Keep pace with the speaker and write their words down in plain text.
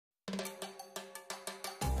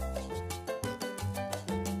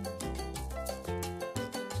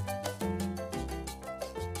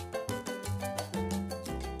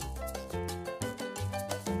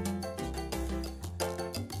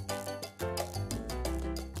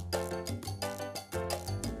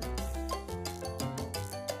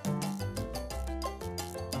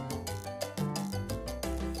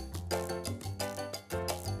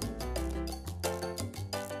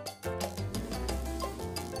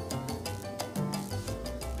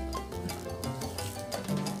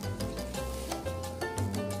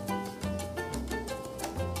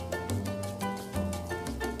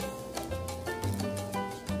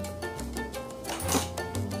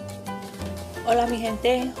Hola mi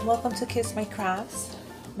gente, welcome to Kiss My Crafts.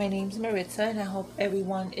 My name's Maritza and I hope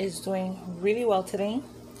everyone is doing really well today.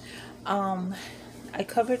 Um, I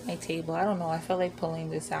covered my table. I don't know, I felt like pulling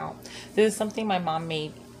this out. This is something my mom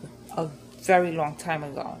made a very long time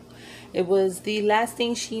ago. It was the last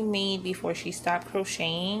thing she made before she stopped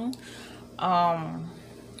crocheting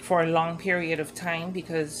for a long period of time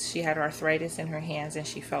because she had arthritis in her hands and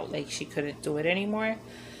she felt like she couldn't do it anymore.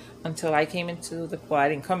 Until I came into the, well, I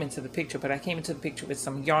didn't come into the picture, but I came into the picture with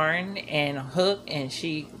some yarn and a hook and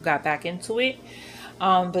she got back into it.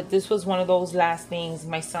 But this was one of those last things.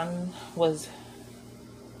 My son was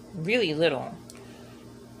really little.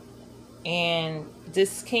 And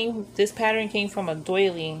this pattern came from a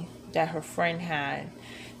doily that her friend had.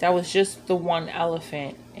 That was just the one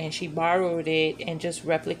elephant. And she borrowed it and just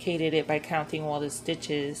replicated it by counting all the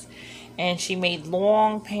stitches. And she made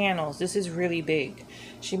long panels. This is really big.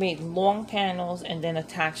 She made long panels and then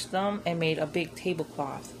attached them and made a big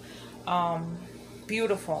tablecloth.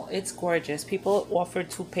 Beautiful. It's gorgeous. People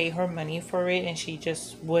offered to pay her money for it and she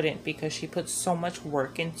just wouldn't because she put so much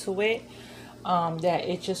work into it that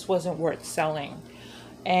it just wasn't worth selling.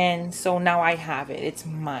 And so now I have it. It's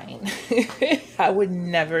mine. I would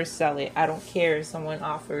never sell it. I don't care if someone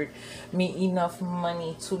offered me enough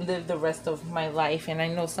money to live the rest of my life. And I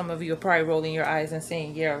know some of you are probably rolling your eyes and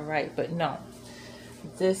saying, yeah, right. But no,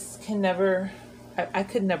 this can never, I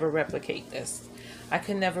could never replicate this. I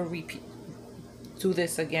could never do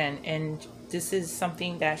this again. And this is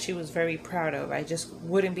something that she was very proud of. I just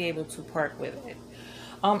wouldn't be able to part with it.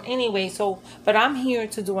 Anyway, but I'm here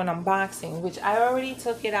to do an unboxing, which I already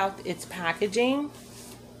took it out its packaging,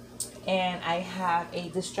 and I have a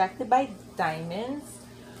Distracted by Diamonds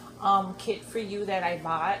kit for you that I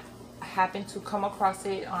bought. I happened to come across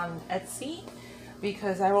it on Etsy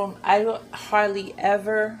because I don't hardly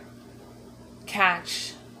ever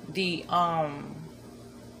catch the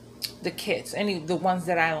kits, the ones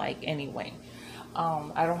that I like anyway.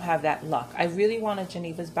 I don't have that luck. I really want a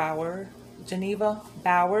Geneva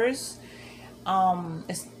Bowers,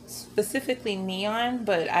 specifically neon,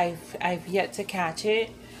 but I've yet to catch it.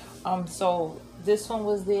 So this one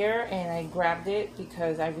was there and I grabbed it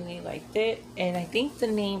because I really liked it, and I think the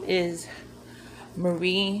name is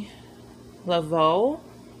Marie Laveau.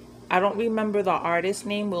 I don't remember the artist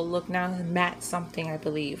name. We'll look now. Matt something, I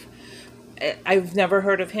believe. I've never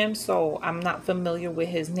heard of him, so I'm not familiar with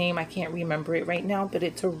his name. I can't remember it right now, but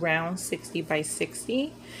it's around 60 by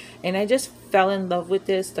 60. And I just fell in love with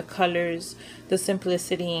this. The colors, the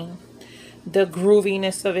simplicity, the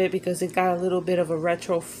grooviness of it, because it got a little bit of a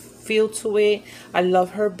retro feel to it. I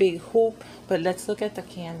love her big hoop, but let's look at the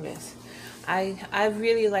canvas. I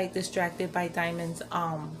really like Distracted by Diamonds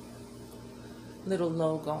little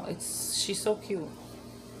logo. She's so cute.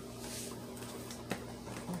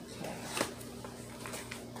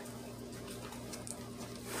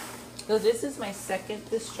 So this is my second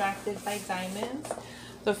Distracted by Diamonds.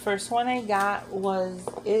 The first one I got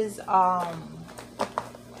is that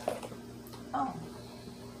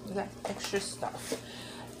extra stuff.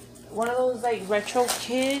 One of those like retro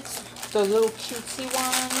kids, the little cutesy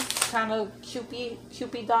ones, kind of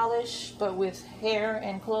Cupid dollish, but with hair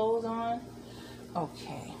and clothes on.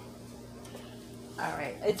 Okay.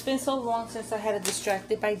 Alright. It's been so long since I had a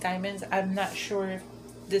Distracted by Diamonds. I'm not sure if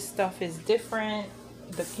this stuff is different.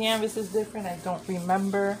 The canvas is different. I don't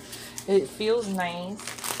remember. It feels nice.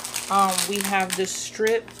 We have the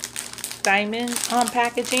strip diamond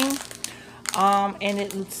packaging, and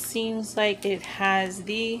it seems like it has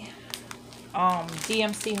the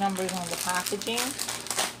DMC numbers on the packaging.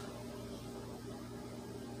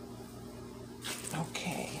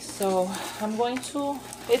 Okay, so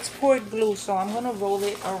it's poured glue, so I'm going to roll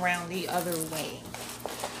it around the other way.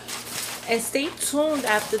 And stay tuned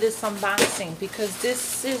after this unboxing because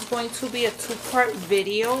this is going to be a two-part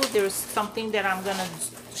video. There's something that I'm going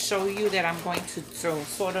to show you that I'm going to do,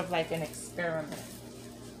 sort of like an experiment.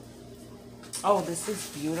 Oh, this is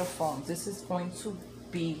beautiful. This is going to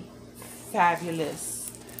be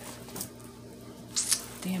fabulous.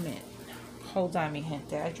 Damn it. Hold on, mi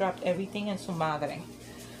gente. I dropped everything en su madre.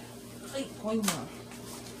 Ay, coño.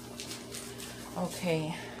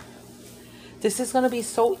 Okay. This is going to be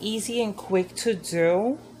so easy and quick to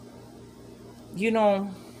do. You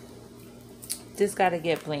know, this got to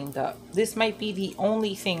get blinged up. This might be the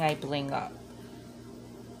only thing I bling up.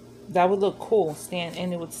 That would look cool,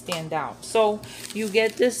 and it would stand out. So you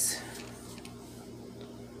get this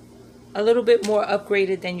a little bit more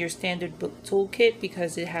upgraded than your standard book toolkit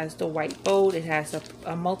because it has the white boat. It has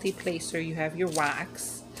a multi-placer. You have your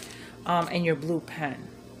wax and your blue pen.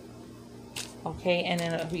 Okay, and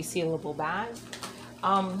then a resealable bag.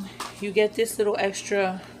 you get this little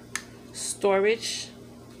extra storage.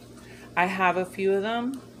 I have a few of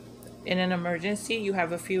them. In an emergency, you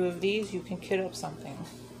have a few of these, you can kit up something.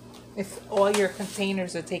 If all your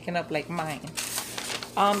containers are taken up like mine.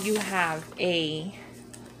 You have a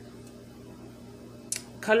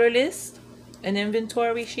color list, an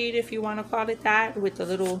inventory sheet, if you want to call it that, with a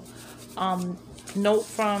little note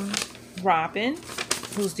from Robin,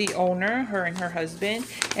 who's the owner, her and her husband.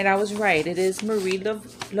 And I was right, it is Marie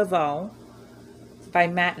Laveau by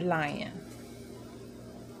Matt Lyon.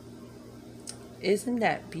 Isn't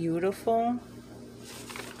that beautiful?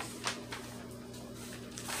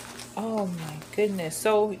 Oh my goodness.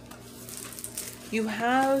 So you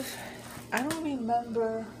have, I don't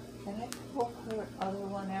remember, can I pull her other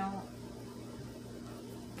one out?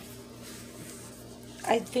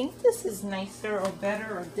 I think this is nicer or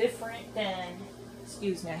better or different than,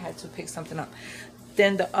 excuse me, I had to pick something up,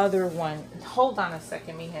 than the other one. Hold on a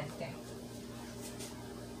second, mi gente.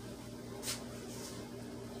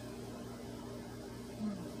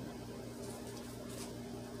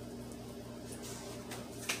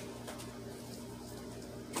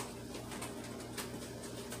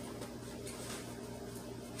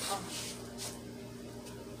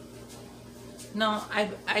 No,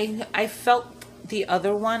 I felt the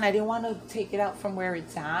other one. I didn't want to take it out from where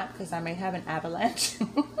it's at because I might have an avalanche.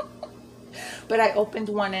 But I opened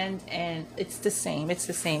one end and it's the same. It's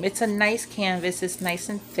the same. It's a nice canvas. It's nice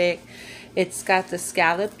and thick. It's got the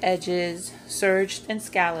scalloped edges, serged and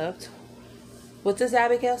scalloped. What does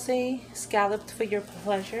Abigail say? Scalloped for your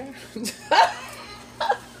pleasure.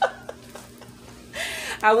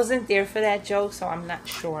 I wasn't there for that joke, so I'm not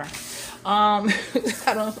sure. I'm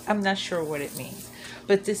not sure what it means,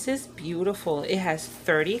 but this is beautiful. It has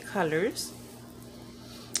 30 colors,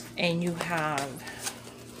 and you have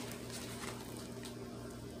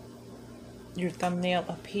your thumbnail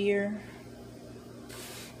up here.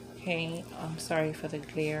 Okay, I'm sorry for the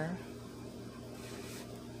glare.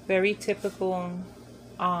 Very typical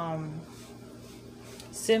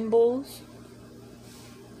symbols.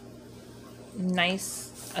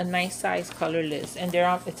 A nice size color list, and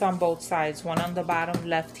it's on both sides, one on the bottom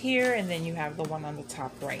left here, and then you have the one on the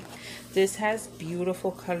top right. This has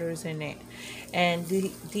beautiful colors in it, and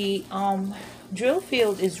the drill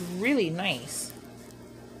field is really nice.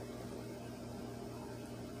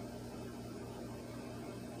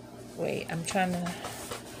 Wait, I'm trying to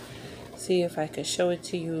see if I could show it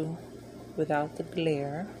to you without the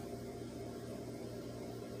glare.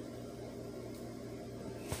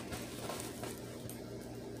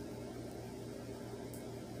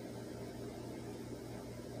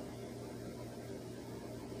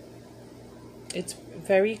 It's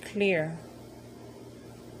very clear,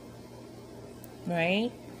 right?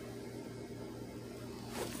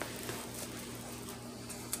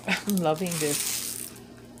 I'm loving this.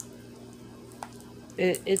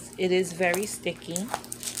 It is very sticky.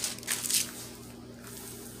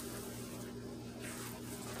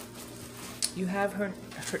 You have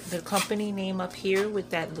the company name up here with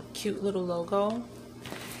that cute little logo,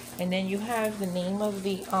 and then you have the name of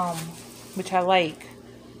the which I like,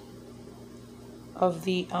 of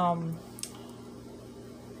the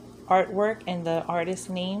artwork and the artist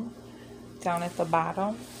name down at the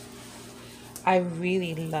bottom. I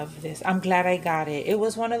really love this. I'm glad I got it. It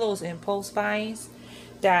was one of those impulse buys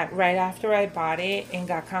that right after I bought it and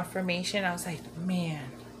got confirmation, I was like,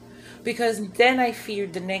 man, because then I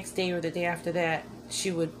feared the next day or the day after that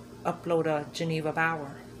she would upload a Geneva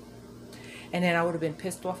Bower, and then I would have been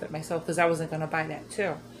pissed off at myself because I wasn't going to buy that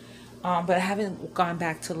too. But I haven't gone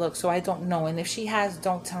back to look, so I don't know. And if she has,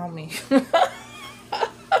 don't tell me.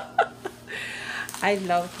 I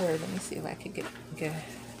love her. Let me see if I could get.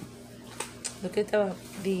 Look at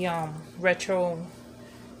the retro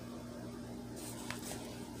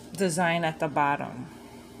design at the bottom.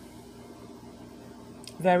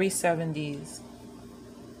 Very 70s.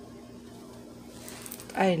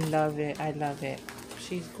 I love it. I love it.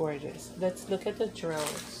 She's gorgeous. Let's look at the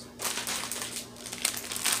drills.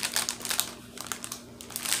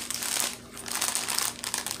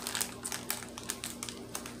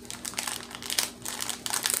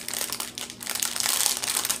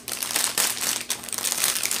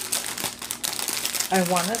 I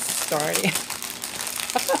want to start it.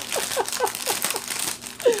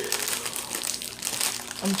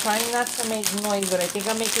 I'm trying not to make noise, but I think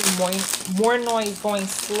I'm making more noise going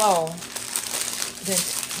slow than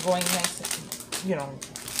going nice, you know,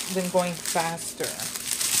 than going faster.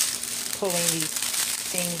 Pulling these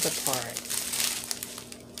things apart.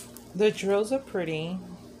 The drills are pretty.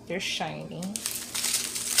 They're shiny.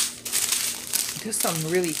 There's some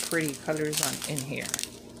really pretty colors in here.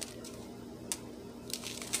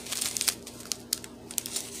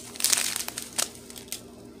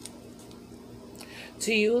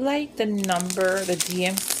 Do you like the number, the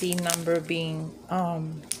DMC number being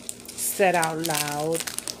said out loud,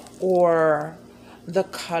 or the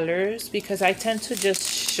colors? Because I tend to just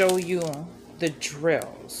show you the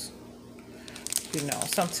drills. You know,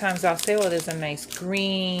 sometimes I'll say, oh, there's a nice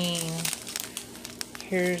green.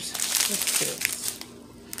 What's this?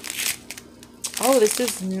 Oh, this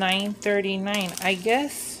is $9.39. I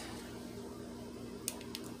guess.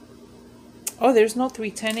 Oh, there's no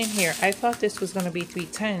 310 in here. I thought this was going to be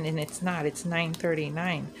 310 and it's not. It's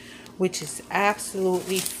 $9.39, which is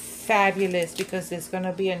absolutely fabulous because there's going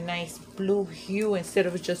to be a nice blue hue instead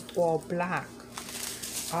of just all black.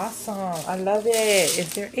 Awesome. I love it.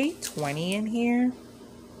 Is there 820 in here?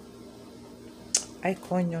 Ay,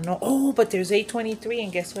 coño, no. Oh, but there's 823,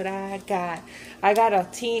 and guess what I got? I got a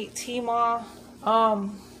Tmall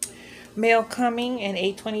mail coming, and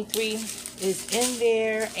 823 is in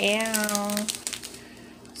there, and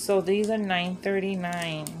so these are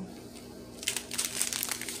 $9.39.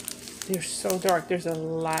 They're so dark. There's a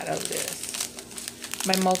lot of this.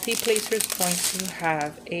 My multi-placer is going to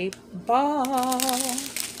have a ball.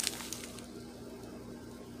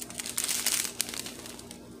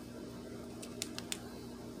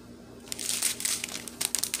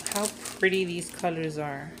 How pretty these colors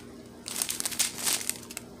are.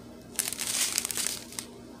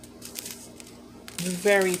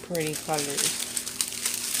 Very pretty colors.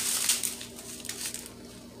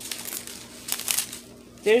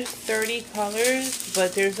 There's 30 colors,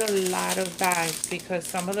 but there's a lot of bags because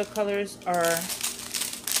some of the colors are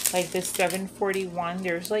like this 741.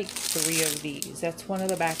 There's like 3 of these. That's one of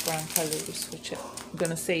the background colors, which I'm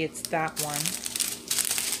gonna say it's that one.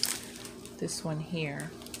 This one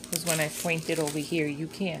here. Because when I point it over here, you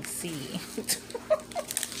can't see.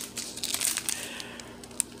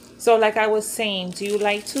 So like I was saying, do you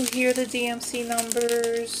like to hear the DMC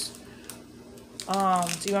numbers?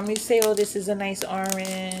 Do you want me to say, oh, this is a nice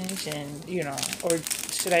orange, and you know, or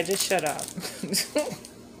should I just shut up?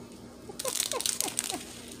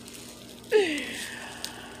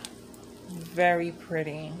 Very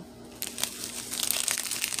pretty.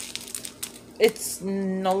 It's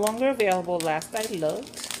no longer available last I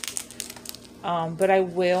looked. But I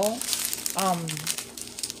will,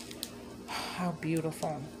 how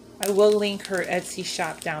beautiful. I will link her Etsy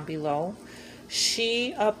shop down below.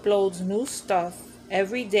 She uploads new stuff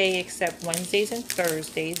every day except Wednesdays and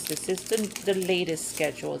Thursdays. This is the latest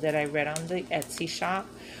schedule that I read on the Etsy shop.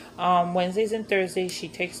 Wednesdays and Thursdays she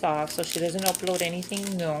takes off, so she doesn't upload anything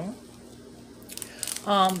new.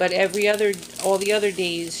 But all the other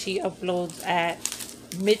days she uploads at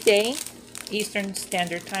midday Eastern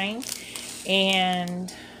Standard Time.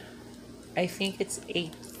 And I think it's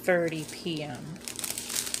 8:30 p.m.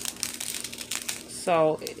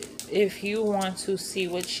 So if you want to see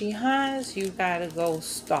what she has, you gotta go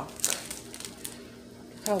stalk.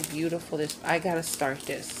 Look how beautiful this. I gotta start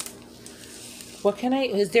this. What can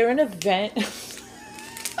is there an event?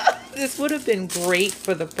 This would have been great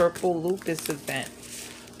for the Purple Lupus event.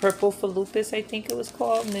 Purple for Lupus, I think it was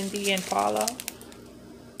called. Mindy and Paula.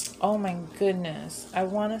 Oh my goodness. I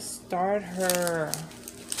want to start her.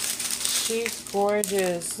 She's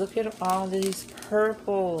gorgeous. Look at all these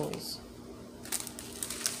purples.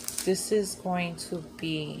 This is going to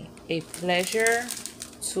be a pleasure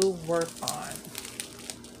to work on.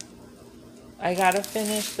 I gotta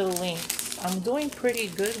finish the links. I'm doing pretty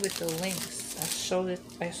good with the links. I'll show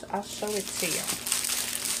it to you.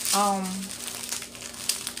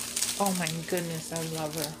 Oh my goodness, I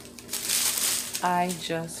love her. I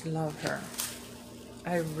just love her.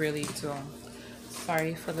 I really do.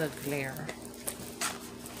 Sorry for the glare.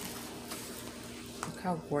 Look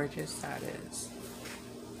how gorgeous that is.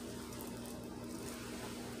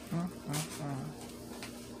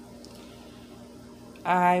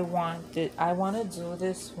 I want to do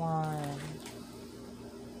this one.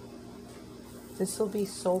 This will be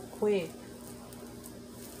so quick.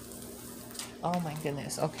 Oh my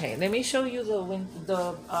goodness. Okay, let me show you the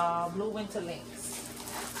blue winter links.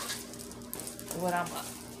 What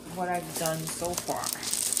I've done so far.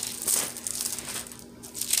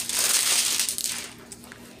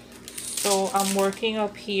 So I'm working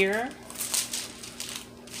up here.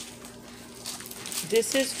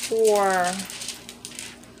 This is for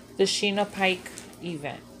the Sheena Pike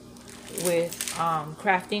event with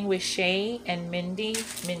crafting with Shay and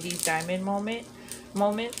Mindy's Diamond Moment.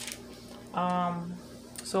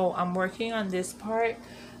 So I'm working on this part.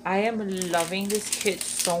 I am loving this kit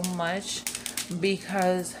so much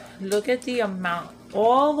because look at the amount.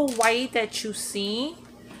 All the white that you see,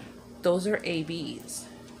 those are ABs.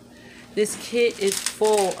 This kit is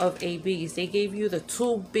full of ABs. They gave you the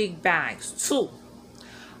 2 big bags. 2.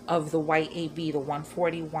 of the white AB, the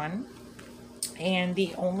 141. And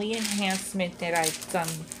the only enhancement that I've done,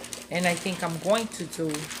 and I think I'm going to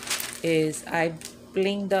do, is I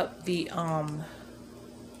blinged up the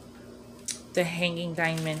hanging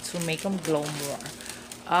diamond to make them glow more.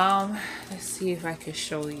 Let's see if I could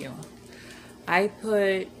show you. I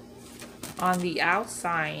put on the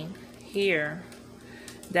outside here,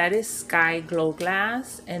 that is sky glow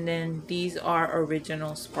glass, and then these are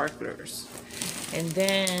original sparklers. And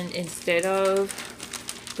then instead of,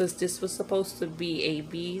 because this was supposed to be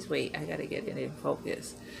ABs, wait, I gotta get it in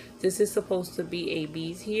focus. This is supposed to be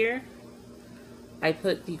ABs here. I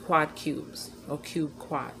put the quad cubes, or cube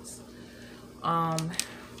quads.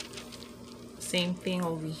 Same thing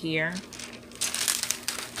over here.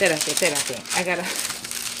 Espérate. I gotta,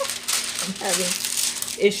 I'm having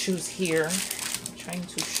issues here. I'm trying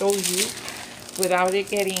to show you without it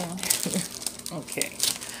getting, okay.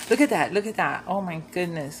 Look at that. Oh my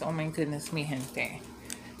goodness, mi gente.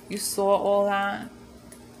 You saw all that?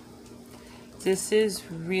 This is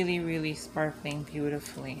really, really sparkling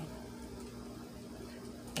beautifully.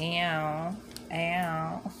 Ow.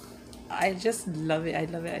 I just love it. I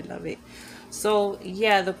love it. So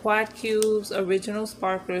yeah, the quad cubes, original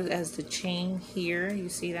sparklers as the chain here. You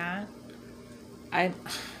see that? I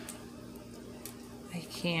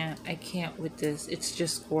can't with this. It's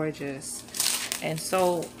just gorgeous. And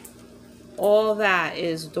so all that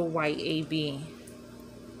is the white AB.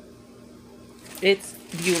 It's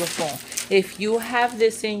beautiful. If you have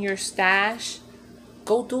this in your stash,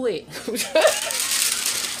 go do it.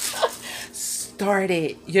 Start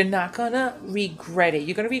it. You're not gonna regret it.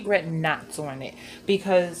 You're gonna regret not doing it,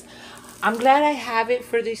 because I'm glad I have it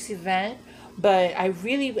for this event, but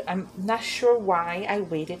I'm not sure why I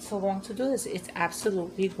waited so long to do this. It's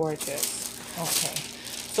absolutely gorgeous. Okay,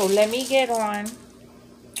 so let me get on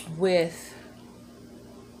with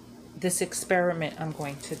this experiment I'm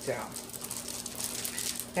going to do.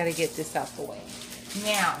 Gotta get this out the way.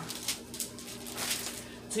 Now,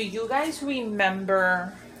 do you guys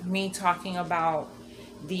remember me talking about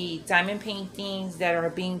the diamond paintings that are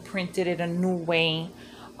being printed in a new way,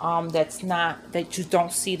 that you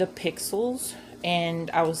don't see the pixels? And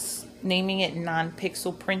I was naming it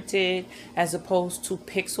non-pixel printed as opposed to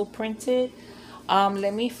pixel printed.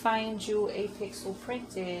 Let me find you a pixel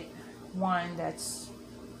printed one that's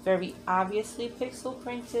very obviously pixel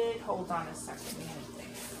printed. Hold on a second.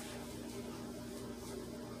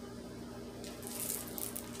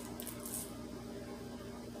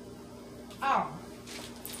 Oh,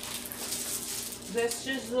 let's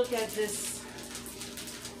just look at this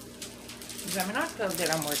Gemini that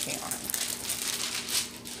I'm working on.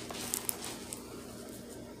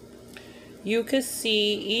 You could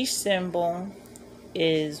see each symbol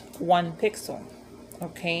is 1 pixel,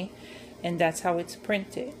 okay? And that's how it's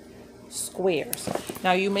printed, squares.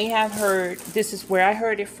 Now you may have heard, this is where I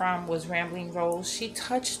heard it from, was Rambling Rose. She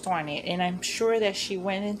touched on it, and I'm sure that she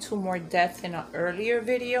went into more depth in an earlier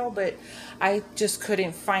video, but I just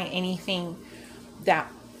couldn't find anything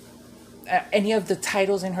that any of the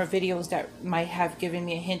titles in her videos that might have given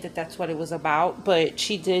me a hint that that's what it was about. But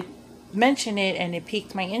she did mention it, and it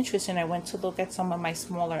piqued my interest, and I went to look at some of my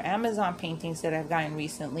smaller Amazon paintings that I've gotten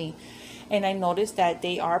recently, and I noticed that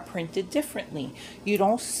they are printed differently. You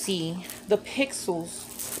don't see the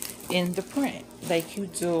pixels in the print like you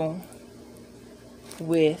do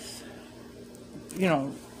with, you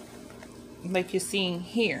know, like you're seeing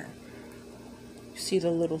here. You see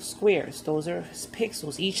the little squares, those are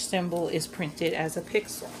pixels. Each symbol is printed as a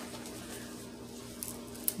pixel.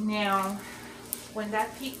 Now, when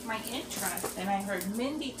that piqued my interest, and I heard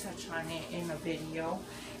Mindy touch on it in a video,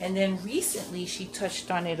 and then recently she touched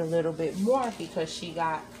on it a little bit more because she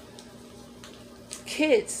got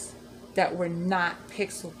kits that were not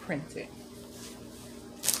pixel printed.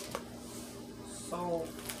 So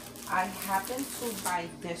I happened to buy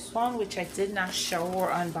this one, which I did not show or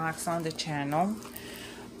unbox on the channel.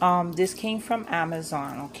 This came from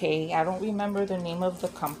Amazon, okay? I don't remember the name of the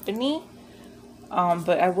company,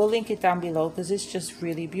 but I will link it down below because it's just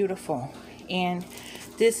really beautiful. And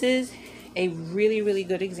this is a really, really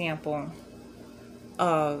good example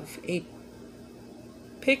of a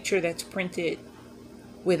picture that's printed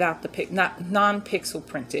without the not non-pixel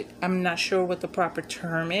printed. I'm not sure what the proper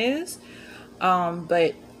term is,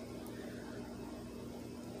 but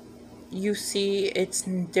you see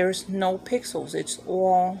there's no pixels. It's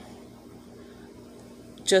all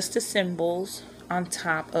just the symbols on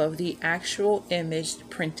top of the actual image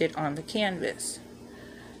printed on the canvas.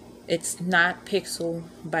 It's not pixel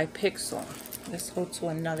by pixel. Let's go to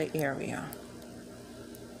another area.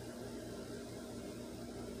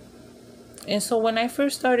 And so when I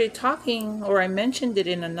first started talking, or I mentioned it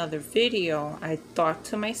in another video, I thought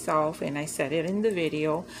to myself, and I said it in the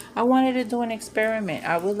video, I wanted to do an experiment.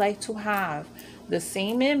 I would like to have the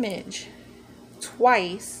same image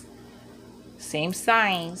twice, same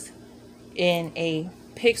size, in a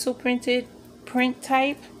pixel printed print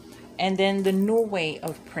type, and then the new way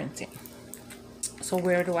of printing. So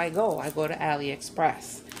where do I go? I go to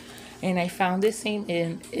AliExpress, and I found this same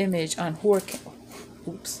image on Huracan,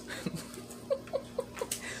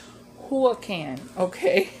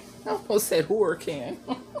 okay? I almost said Huracan.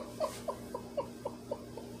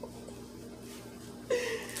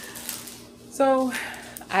 So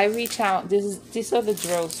I reach out. These are the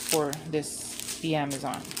drills for the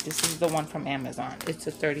Amazon. This is the one from Amazon. It's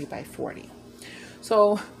a 30 by 40.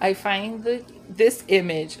 So I find this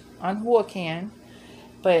image on Huracan,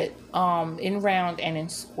 but in round and in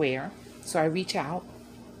square. So I reach out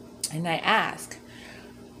and I ask,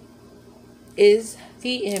 is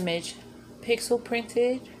the image pixel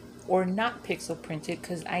printed or not pixel printed?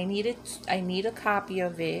 Because I need a copy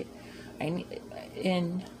of it. I need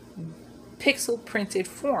in pixel printed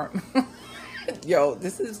form. Yo,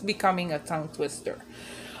 this is becoming a tongue twister.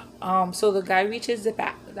 So the guy reaches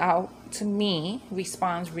out to me,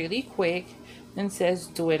 responds really quick, and says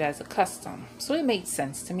do it as a custom. So it made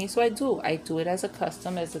sense to me, so I do it as a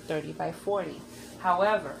custom, as a 30 by 40.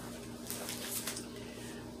 However,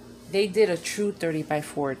 they did a true 30 by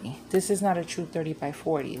 40. This is not a true 30 by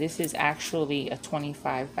 40. This is actually a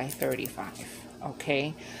 25 by 35.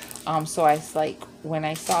 Okay. So I was like, when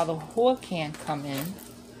I saw the Huracan come in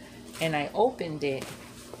and I opened it,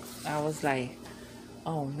 I was like,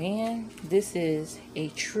 oh man, this is a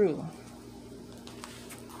true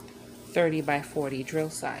 30 by 40 drill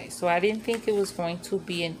size. So I didn't think it was going to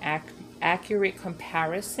be an accurate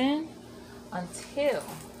comparison until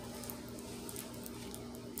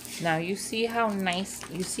now. You see how nice,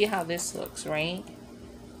 you see how this looks, right?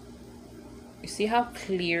 You see how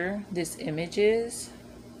clear this image is?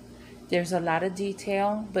 There's a lot of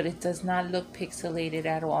detail, but it does not look pixelated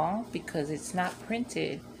at all because it's not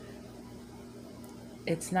printed.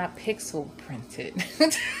 It's not pixel printed.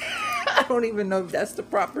 I don't even know if that's the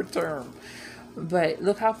proper term, but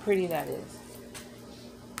look how pretty that is.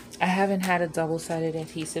 I haven't had a double-sided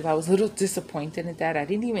adhesive. I was a little disappointed at that. I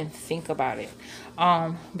didn't even think about it.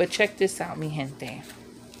 But check this out, mi gente.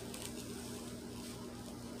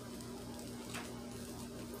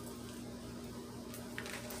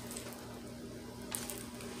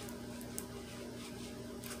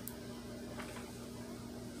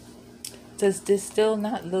 Does this still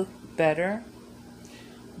not look better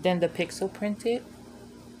than the pixel printed?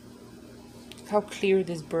 How clear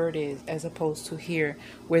this bird is as opposed to here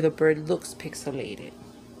where the bird looks pixelated.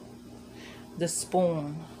 The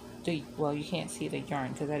spoon, well, you can't see the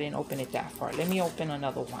yarn because I didn't open it that far. Let me open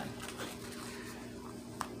another one.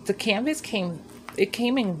 The canvas came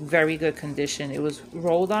in very good condition. It was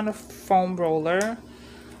rolled on a foam roller,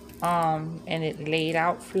 and it laid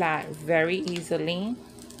out flat very easily.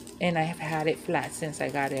 And I have had it flat since I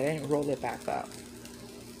got it. I didn't roll it back up.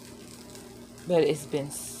 But it's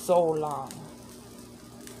been so long.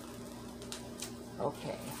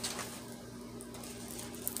 Okay.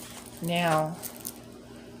 Now,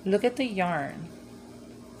 look at the yarn.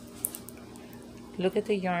 Look at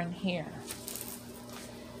the yarn here.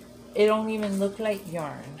 It don't even look like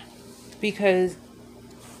yarn. Because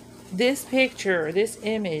this picture, this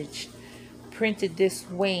image, printed this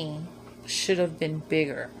way, should have been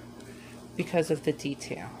bigger. Because of the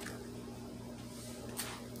detail.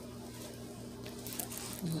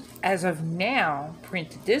 As of now,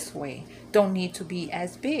 printed this way, don't need to be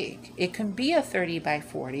as big. It can be a 30 by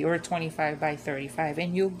 40 or a 25 by 35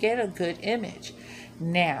 and you'll get a good image.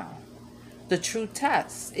 Now, the true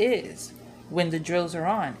test is when the drills are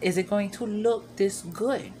on, is it going to look this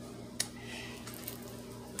good?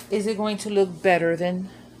 Is it going to look better than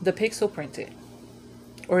the pixel printed?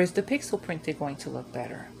 Or is the pixel printed going to look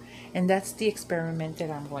better? And that's the experiment that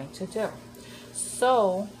I'm going to do.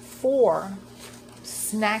 So for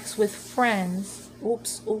snacks with friends,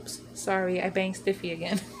 oops, sorry, I banged Stiffy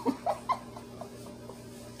again.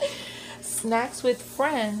 Snacks with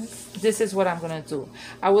friends, this is what I'm going to do.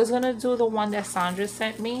 I was going to do the one that Sandra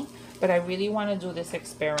sent me, but I really want to do this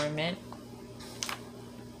experiment.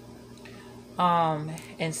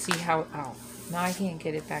 And see how, oh, now I can't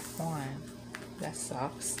get it back on. That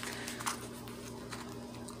sucks.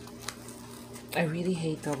 I really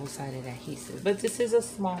hate double-sided adhesive, but this is a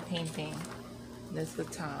small painting. That's the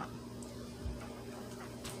top.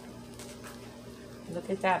 Look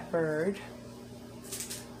at that bird.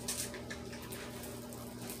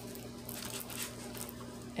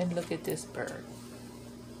 And look at this bird.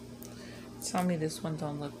 Tell me this one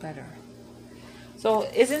don't look better. So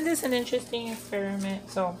isn't this an interesting experiment?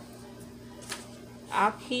 So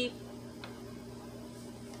I'll keep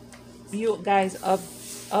you guys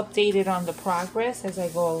updated on the progress as I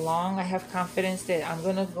go along. I have confidence that I'm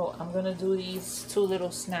gonna do these two little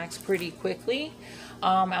snacks pretty quickly.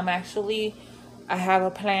 I have a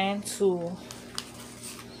plan to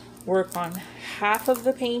work on half of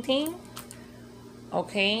the painting.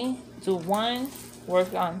 Okay, do one,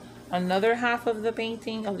 work on another half of the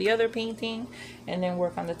painting, of the other painting, and then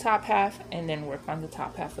work on the top half, and then work on the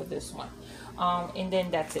top half of this one. And then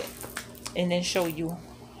that's it. And then show you,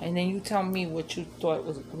 and then you tell me what you thought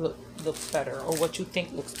looks better, or what you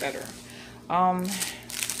think looks better.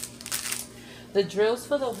 The drills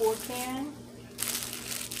for the whole can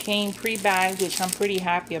came pre-bagged, which I'm pretty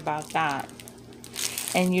happy about that.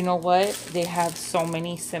 And you know what? They have so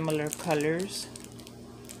many similar colors.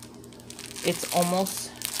 It's almost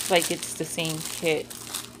like it's the same kit.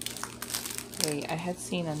 Wait, I had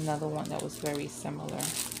seen another one that was very similar.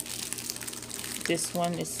 This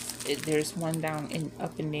one is, there's one down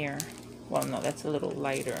up in there. Well, no, that's a little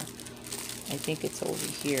lighter. I think it's over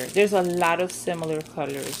here. There's a lot of similar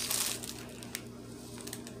colors.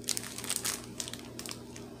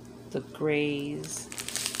 The grays.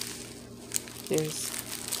 There's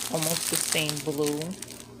almost the same blue.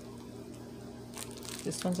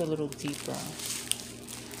 This one's a little deeper.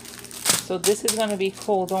 So this is gonna be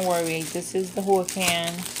cool, don't worry. This is the whole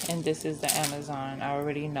can and this is the Amazon. I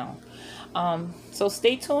already know. So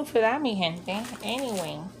stay tuned for that, mi gente.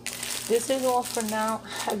 Anyway, this is all for now.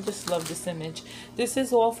 I just love this image. This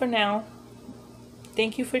is all for now.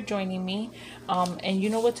 Thank you for joining me. And you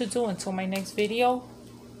know what to do. Until my next video,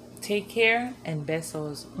 take care and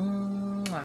besos.